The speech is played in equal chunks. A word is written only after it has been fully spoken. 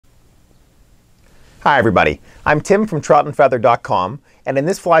Hi everybody, I'm Tim from troutandfeather.com, and in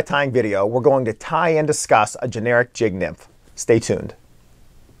this fly tying video we're going to tie and discuss a generic jig nymph. Stay tuned.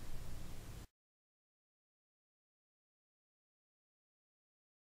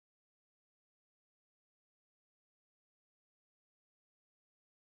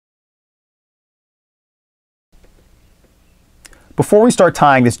 Before we start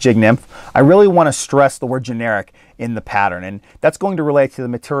tying this jig nymph, I really want to stress the word generic in the pattern, and that's going to relate to the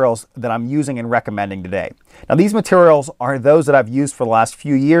materials that I'm using and recommending today. Now, these materials are those that I've used for the last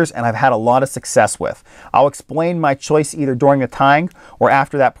few years and I've had a lot of success with. I'll explain my choice either during the tying or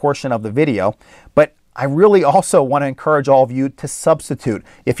after that portion of the video, but I really also want to encourage all of you to substitute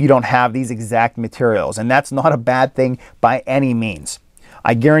if you don't have these exact materials, and that's not a bad thing by any means.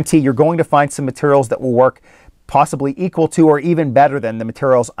 I guarantee you're going to find some materials that will work possibly equal to or even better than the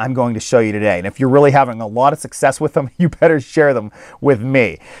materials I'm going to show you today. And if you're really having a lot of success with them, you better share them with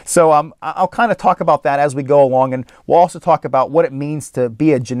me. So I'll kind of talk about that as we go along, and we'll also talk about what it means to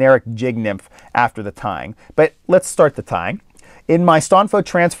be a generic jig nymph after the tying. But let's start the tying. In my Stonfo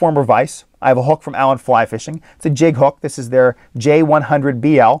Transformer vise, I have a hook from Allen Fly Fishing. It's a jig hook. This is their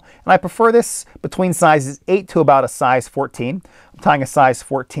J100BL, and I prefer this between sizes 8 to about a size 14. I'm tying a size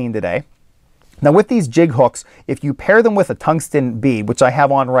 14 today. Now with these jig hooks, if you pair them with a tungsten bead, which I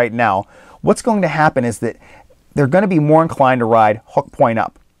have on right now, what's going to happen is that they're going to be more inclined to ride hook point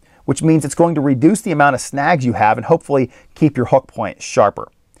up, which means it's going to reduce the amount of snags you have and hopefully keep your hook point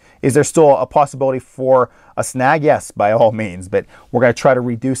sharper. Is there still a possibility for a snag? Yes, by all means, but we're going to try to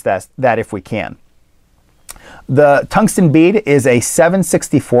reduce that if we can. The tungsten bead is a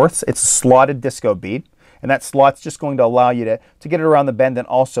 7/64. It's a slotted disco bead, and that slot's just going to allow you to get it around the bend and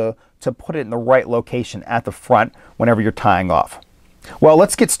also to put it in the right location at the front whenever you're tying off. Well,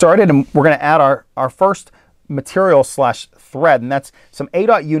 let's get started, and we're going to add our first material slash thread, and that's some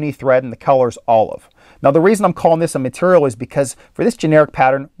A-dot uni thread, and the color's olive. Now the reason I'm calling this a material is because for this generic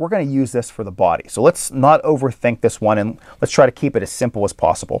pattern, we're going to use this for the body. So let's not overthink this one, and let's try to keep it as simple as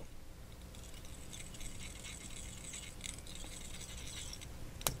possible.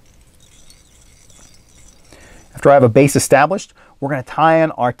 After I have a base established, we're going to tie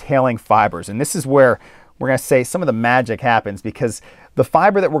in our tailing fibers. And this is where we're going to say some of the magic happens, because the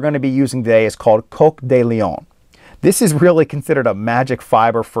fiber that we're going to be using today is called Coque de Lion. This is really considered a magic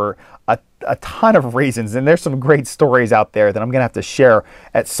fiber for a ton of reasons. And there's some great stories out there that I'm going to have to share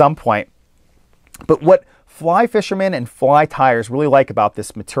at some point. But what fly fishermen and fly tyers really like about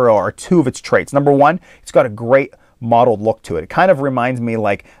this material are two of its traits. Number one, it's got a great mottled look to it. It kind of reminds me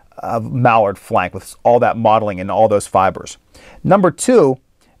like of mallard flank with all that modeling and all those fibers. Number two,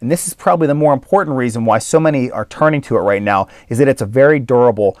 and this is probably the more important reason why so many are turning to it right now, is that it's a very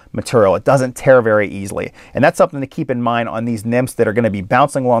durable material. It doesn't tear very easily. And that's something to keep in mind on these nymphs that are going to be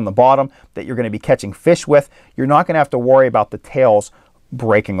bouncing along the bottom, that you're going to be catching fish with. You're not going to have to worry about the tails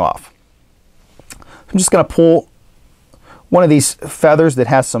breaking off. I'm just going to pull one of these feathers that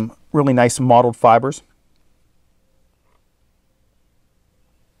has some really nice mottled fibers.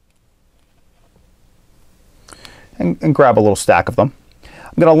 And grab a little stack of them.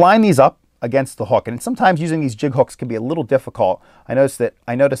 I'm going to line these up against the hook, and sometimes using these jig hooks can be a little difficult. I notice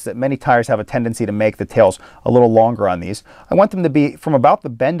that many tyers have a tendency to make the tails a little longer on these. I want them to be from about the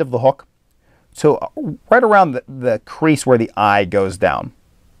bend of the hook to right around the crease where the eye goes down.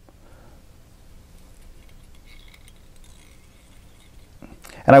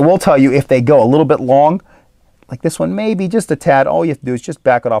 And I will tell you, if they go a little bit long, like this one, maybe just a tad, all you have to do is just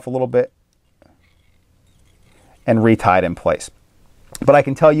back it off a little bit and retie it in place. But I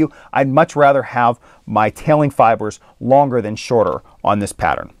can tell you, I'd much rather have my tailing fibers longer than shorter on this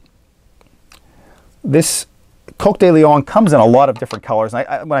pattern. This Coque de Lion comes in a lot of different colors.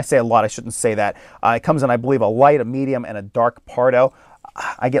 And when I say a lot, I shouldn't say that. It comes in, I believe, a light, a medium, and a dark Pardo.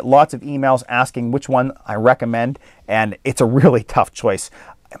 I get lots of emails asking which one I recommend, and it's a really tough choice.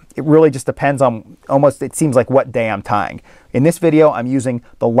 It really just depends on almost, it seems like, what day I'm tying. In this video, I'm using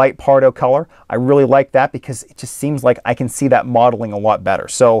the light Pardo color. I really like that because it just seems like I can see that modeling a lot better.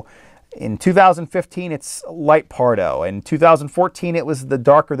 So in 2015, it's light Pardo. In 2014, it was the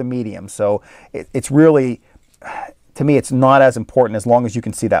darker, the medium. So it's really, to me, it's not as important as long as you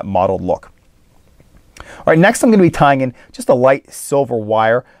can see that mottled look. All right, next I'm going to be tying in just a light silver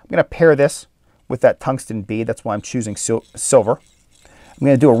wire. I'm going to pair this with that tungsten bead. That's why I'm choosing silver. I'm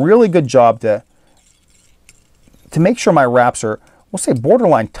going to do a really good job to make sure my wraps are, we'll say,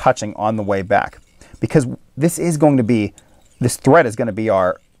 borderline touching on the way back, because this thread is going to be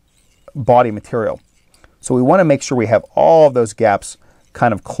our body material. So we want to make sure we have all of those gaps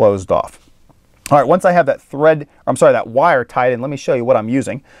kind of closed off. All right, once I have that thread, I'm sorry, that wire tied in, let me show you what I'm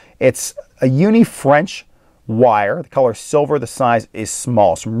using. It's a uni French wire. The color is silver, the size is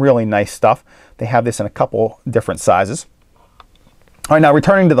small. Some really nice stuff. They have this in a couple different sizes. All right, now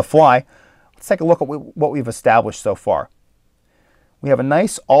returning to the fly, let's take a look at what we've established so far. We have a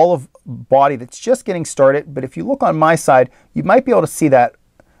nice olive body that's just getting started, but if you look on my side, you might be able to see that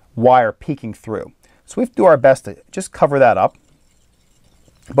wire peeking through. So we have to do our best to just cover that up.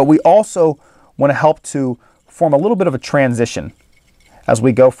 But we also want to help to form a little bit of a transition as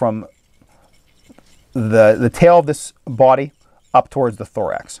we go from the tail of this body up towards the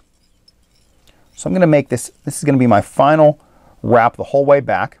thorax. So I'm going to make this is going to be my final wrap the whole way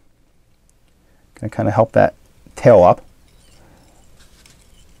back. Going to kind of help that tail up.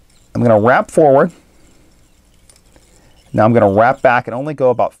 I'm going to wrap forward. Now I'm going to wrap back and only go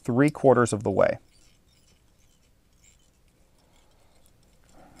about 3/4 of the way.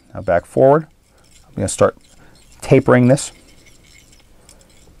 Now back forward. I'm going to start tapering this.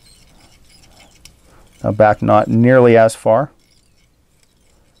 Now back not nearly as far.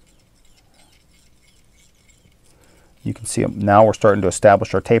 You can see now we're starting to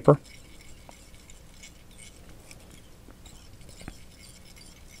establish our taper.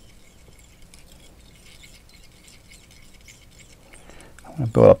 I'm going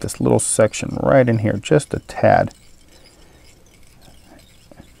to build up this little section right in here, just a tad.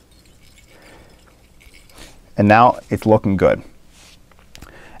 And now it's looking good.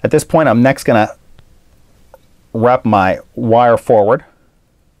 At this point, I'm next going to wrap my wire forward.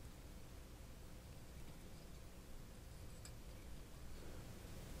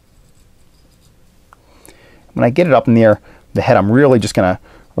 When I get it up near the head, I'm really just going to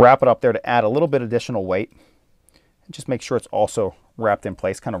wrap it up there to add a little bit additional weight. And just make sure it's also wrapped in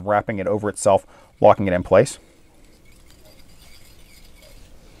place, kind of wrapping it over itself, locking it in place.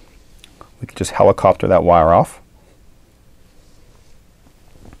 We can just helicopter that wire off.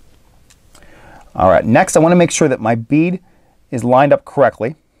 All right, next I want to make sure that my bead is lined up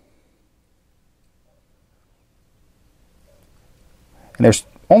correctly. And there's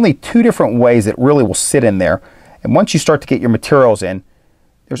only 2 different ways it really will sit in there. And once you start to get your materials in,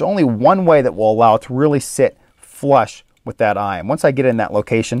 there's only one way that will allow it to really sit flush with that eye. And once I get in that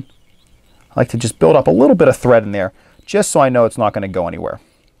location, I like to just build up a little bit of thread in there, just so I know it's not going to go anywhere.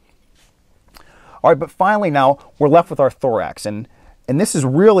 All right, but finally now we're left with our thorax, and this is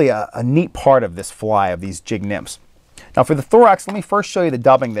really a neat part of this fly, of these Jig Nymphs. Now for the thorax, let me first show you the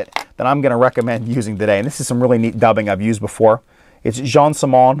dubbing that I'm going to recommend using today, and this is some really neat dubbing I've used before. It's Jean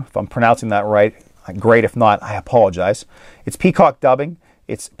Simon, if I'm pronouncing that right. Great, if not, I apologize. It's peacock dubbing,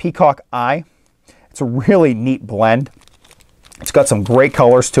 it's peacock eye. It's a really neat blend. It's got some great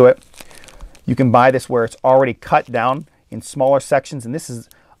colors to it. You can buy this where it's already cut down in smaller sections, and this is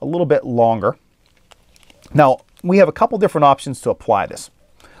a little bit longer. Now, we have a couple different options to apply this.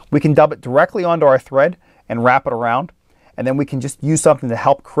 We can dub it directly onto our thread and wrap it around, and then we can just use something to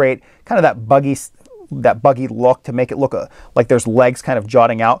help create kind of that buggy look, to make it look like there's legs kind of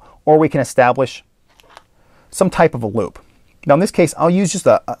jutting out, or we can establish some type of a loop. Now in this case, I'll use just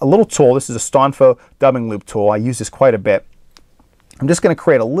a little tool. This is a Stonfo dubbing loop tool. I use this quite a bit. I'm just going to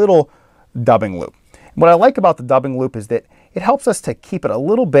create a little dubbing loop. What I like about the dubbing loop is that it helps us to keep it a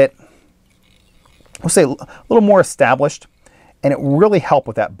little bit, we'll say a little more established, and it will really help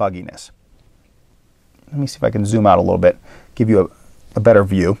with that bugginess. Let me see if I can zoom out a little bit, give you a better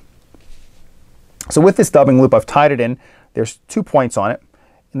view. So with this dubbing loop, I've tied it in. There's 2 points on it,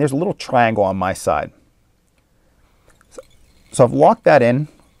 and there's a little triangle on my side. So I've locked that in.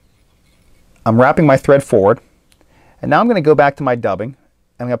 I'm wrapping my thread forward, and now I'm going to go back to my dubbing.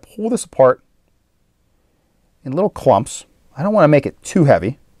 I'm going to pull this apart in little clumps. I don't want to make it too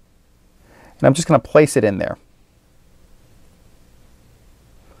heavy. And I'm just going to place it in there.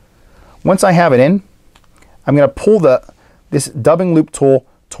 Once I have it in, I'm going to pull this dubbing loop tool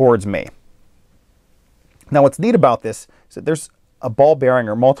towards me. Now what's neat about this is that there's a ball bearing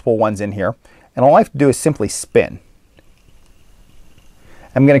or multiple ones in here, and all I have to do is simply spin.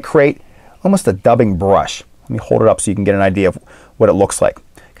 I'm going to create almost a dubbing brush. Let me hold it up so you can get an idea of what it looks like.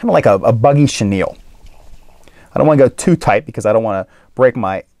 Kind of like a buggy chenille. I don't want to go too tight because I don't want to break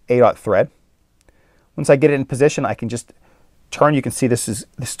my A-dot thread. Once I get it in position, I can just turn. You can see this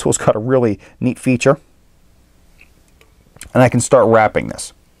tool's got a really neat feature. And I can start wrapping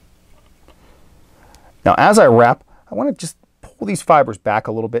this. Now as I wrap, I want to just pull these fibers back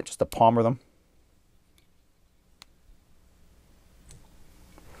a little bit, just to palmer them.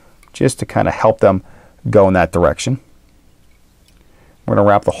 Just to kind of help them go in that direction. We're going to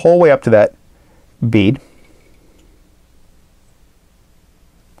wrap the whole way up to that bead.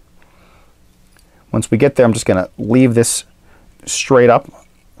 Once we get there, I'm just going to leave this straight up,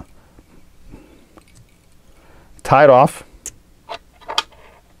 tie it off,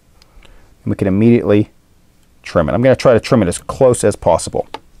 and we can immediately trim it. I'm going to try to trim it as close as possible.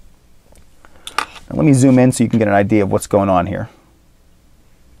 Now, let me zoom in so you can get an idea of what's going on here.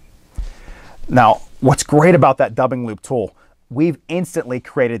 Now, what's great about that dubbing loop tool, we've instantly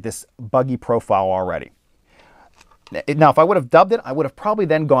created this buggy profile already. Now, if I would have dubbed it, I would have probably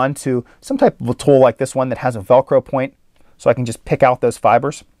then gone to some type of a tool like this one that has a Velcro point, so I can just pick out those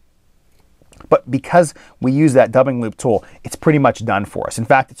fibers. But because we use that dubbing loop tool, it's pretty much done for us. In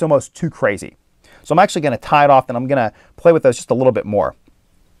fact, it's almost too crazy. So I'm actually going to tie it off, and I'm going to play with those just a little bit more.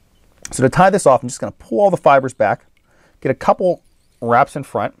 So to tie this off, I'm just going to pull all the fibers back, get a couple wraps in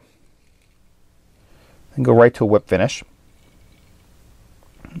front, and go right to a whip finish.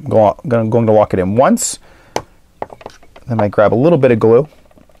 I'm going to lock it in once. Then I grab a little bit of glue,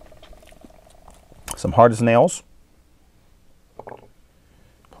 some hard as nails,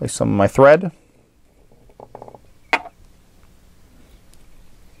 place some of my thread,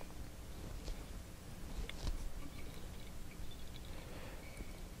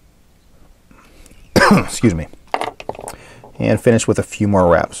 excuse me, and finish with a few more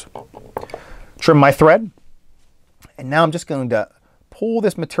wraps. Trim my thread, and now I'm just going to pull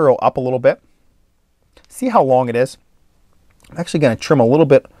this material up a little bit. See how long it is? I'm actually going to trim a little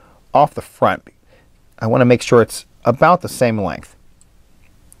bit off the front. I want to make sure it's about the same length.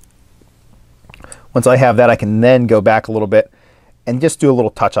 Once I have that, I can then go back a little bit and just do a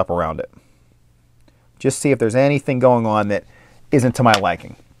little touch up around it. Just see if there's anything going on that isn't to my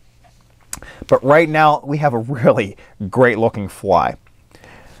liking. But right now, we have a really great looking fly.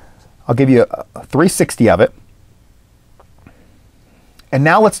 I'll give you a 360 of it. And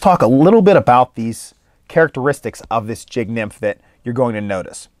now let's talk a little bit about these characteristics of this Jig Nymph that you're going to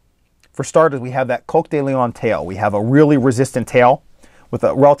notice. For starters, we have that Coq de Leon tail. We have a really resistant tail with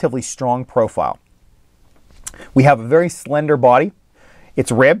a relatively strong profile. We have a very slender body.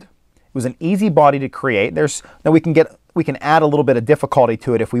 It's ribbed. It was an easy body to create. Now we can add a little bit of difficulty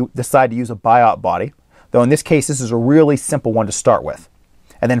to it if we decide to use a biop body, though in this case this is a really simple one to start with.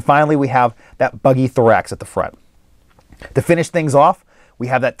 And then finally we have that buggy thorax at the front. To finish things off, we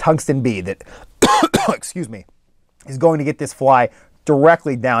have that tungsten bead that excuse me, is going to get this fly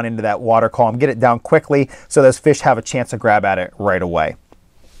directly down into that water column, get it down quickly so those fish have a chance to grab at it right away.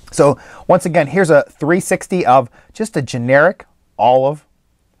 So once again, here's a 360 of just a generic olive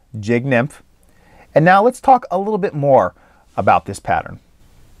Jig Nymph. And now let's talk a little bit more about this pattern.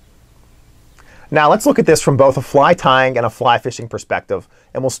 Now let's look at this from both a fly tying and a fly fishing perspective,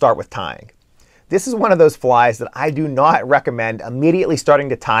 and we'll start with tying. This is one of those flies that I do not recommend immediately starting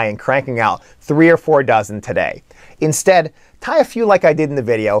to tie and cranking out 3 or 4 dozen today. Instead, tie a few like I did in the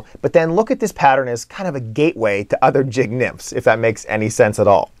video, but then look at this pattern as kind of a gateway to other Jig Nymphs, if that makes any sense at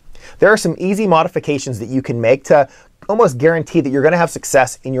all. There are some easy modifications that you can make to almost guarantee that you're going to have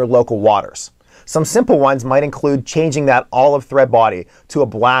success in your local waters. Some simple ones might include changing that olive thread body to a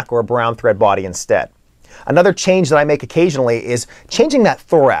black or a brown thread body instead. Another change that I make occasionally is changing that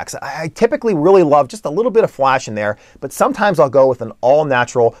thorax. I typically really love just a little bit of flash in there, but sometimes I'll go with an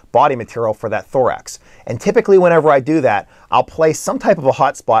all-natural body material for that thorax. And typically whenever I do that, I'll place some type of a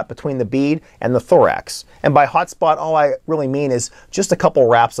hot spot between the bead and the thorax. And by hot spot, all I really mean is just a couple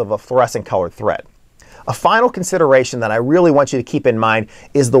wraps of a fluorescent colored thread. A final consideration that I really want you to keep in mind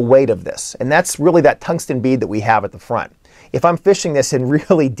is the weight of this, and that's really that tungsten bead that we have at the front. If I'm fishing this in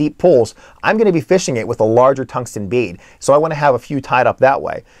really deep pools, I'm going to be fishing it with a larger tungsten bead, so I want to have a few tied up that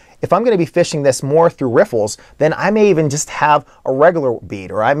way. If I'm going to be fishing this more through riffles, then I may even just have a regular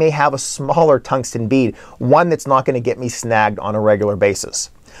bead, or I may have a smaller tungsten bead, one that's not going to get me snagged on a regular basis.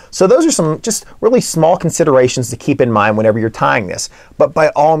 So those are some just really small considerations to keep in mind whenever you're tying this. But by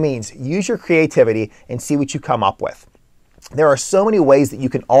all means, use your creativity and see what you come up with. There are so many ways that you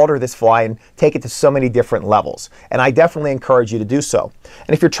can alter this fly and take it to so many different levels, and I definitely encourage you to do so.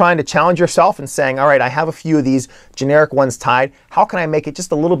 And if you're trying to challenge yourself and saying, all right, I have a few of these generic ones tied, how can I make it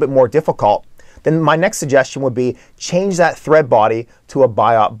just a little bit more difficult? Then my next suggestion would be change that thread body to a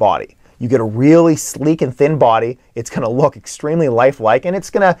biop body. You get a really sleek and thin body. It's going to look extremely lifelike, and it's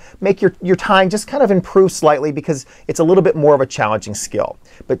going to make your tying just kind of improve slightly because it's a little bit more of a challenging skill.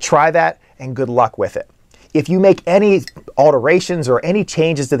 But try that and good luck with it. If you make any alterations or any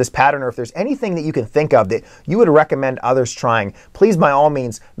changes to this pattern, or if there's anything that you can think of that you would recommend others trying, please by all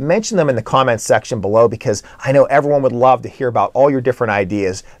means mention them in the comments section below, because I know everyone would love to hear about all your different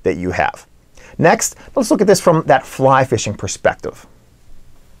ideas that you have. Next, let's look at this from that fly fishing perspective.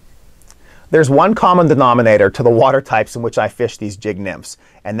 There's one common denominator to the water types in which I fish these jig nymphs,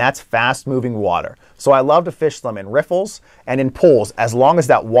 and that's fast-moving water. So I love to fish them in riffles and in pools as long as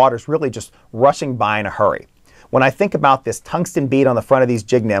that water's really just rushing by in a hurry. When I think about this tungsten bead on the front of these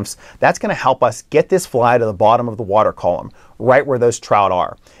jig nymphs, that's going to help us get this fly to the bottom of the water column, right where those trout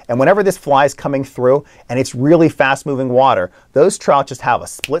are. And whenever this fly is coming through and it's really fast-moving water, those trout just have a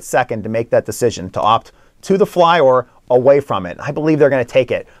split second to make that decision to opt to the fly or away from it. I believe they're going to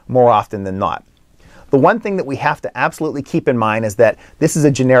take it more often than not. The one thing that we have to absolutely keep in mind is that this is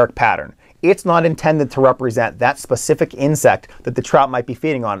a generic pattern. It's not intended to represent that specific insect that the trout might be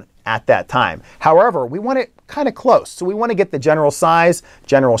feeding on at that time. However, we want it kind of close. So we want to get the general size,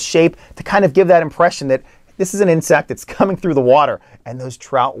 general shape to kind of give that impression that this is an insect that's coming through the water and those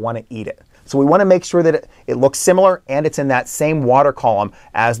trout want to eat it. So we want to make sure that it looks similar and it's in that same water column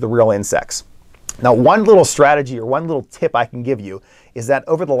as the real insects. Now, one little strategy or one little tip I can give you is that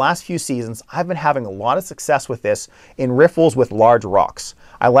over the last few seasons, I've been having a lot of success with this in riffles with large rocks.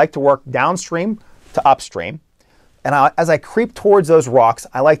 I like to work downstream to upstream. And as I creep towards those rocks,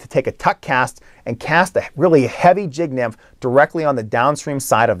 I like to take a tuck cast and cast a really heavy jig nymph directly on the downstream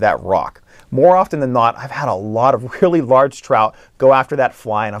side of that rock. More often than not, I've had a lot of really large trout go after that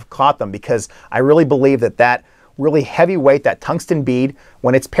fly, and I've caught them because I really believe that that really heavy weight, that tungsten bead,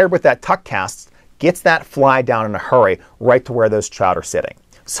 when it's paired with that tuck cast, gets that fly down in a hurry right to where those trout are sitting.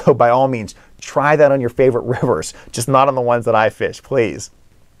 So by all means, try that on your favorite rivers, just not on the ones that I fish, please.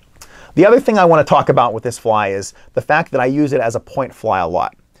 The other thing I want to talk about with this fly is the fact that I use it as a point fly a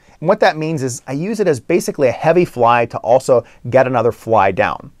lot. And what that means is I use it as basically a heavy fly to also get another fly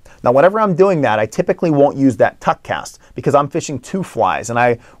down. Now, whenever I'm doing that, I typically won't use that tuck cast because I'm fishing two flies and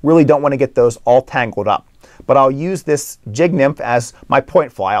I really don't want to get those all tangled up. But I'll use this jig nymph as my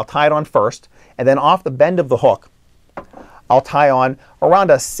point fly. I'll tie it on first, and then off the bend of the hook, I'll tie on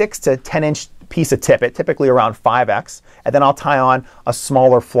around a 6 to 10 inch piece of tippet, typically around 5X, and then I'll tie on a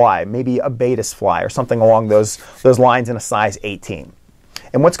smaller fly, maybe a Baetis fly or something along those lines in a size 18.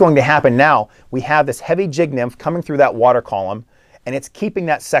 And what's going to happen now, we have this heavy jig nymph coming through that water column, and it's keeping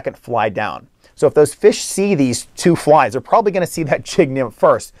that second fly down. So if those fish see these two flies, they're probably going to see that jig nymph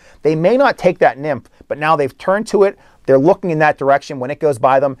first. They may not take that nymph, but now they've turned to it, they're looking in that direction. When it goes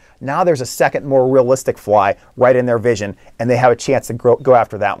by them, now there's a second more realistic fly right in their vision, and they have a chance to go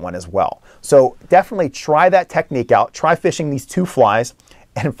after that one as well. So definitely try that technique out. Try fishing these two flies.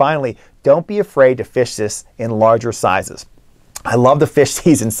 And finally, don't be afraid to fish this in larger sizes. I love to fish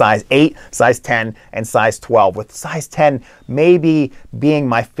these in size 8, size 10, and size 12, with size 10 maybe being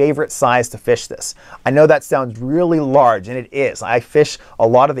my favorite size to fish this. I know that sounds really large, and it is. I fish a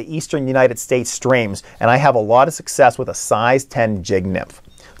lot of the eastern United States streams, and I have a lot of success with a size 10 jig nymph.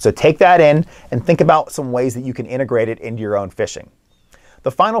 So take that in and think about some ways that you can integrate it into your own fishing. The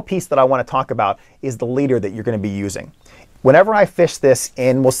final piece that I want to talk about is the leader that you're going to be using. Whenever I fish this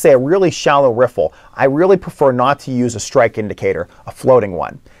in, we'll say, a really shallow riffle, I really prefer not to use a strike indicator, a floating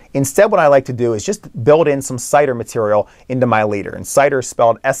one. Instead, what I like to do is just build in some cider material into my leader. And cider is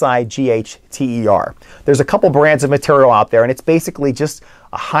spelled S-I-G-H-T-E-R. There's a couple brands of material out there, and it's basically just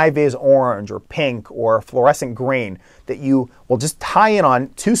a high-vis orange or pink or fluorescent green that you will just tie in on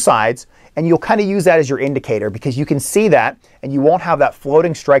two sides, and you'll kind of use that as your indicator because you can see that and you won't have that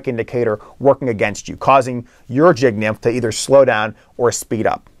floating strike indicator working against you, causing your jig nymph to either slow down or speed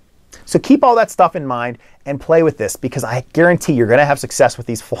up. So keep all that stuff in mind and play with this because I guarantee you're going to have success with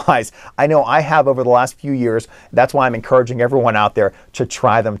these flies. I know I have over the last few years. That's why I'm encouraging everyone out there to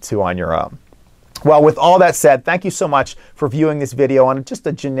try them too on your own. Well, with all that said, thank you so much for viewing this video on just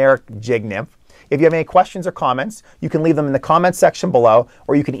a generic jig nymph. If you have any questions or comments, you can leave them in the comments section below,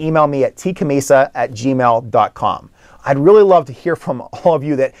 or you can email me at tcammisa@gmail.com. I'd really love to hear from all of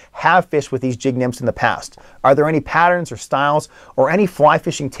you that have fished with these jig nymphs in the past. Are there any patterns or styles or any fly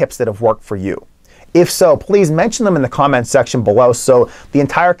fishing tips that have worked for you? If so, please mention them in the comments section below so the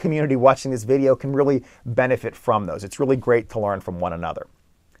entire community watching this video can really benefit from those. It's really great to learn from one another.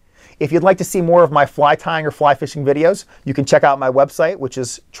 If you'd like to see more of my fly tying or fly fishing videos, you can check out my website, which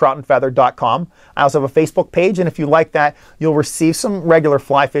is troutandfeather.com. I also have a Facebook page, and if you like that, you'll receive some regular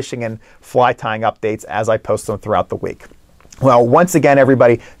fly fishing and fly tying updates as I post them throughout the week. Well, once again,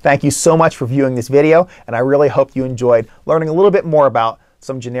 everybody, thank you so much for viewing this video, and I really hope you enjoyed learning a little bit more about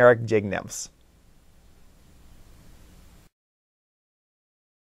some generic jig nymphs.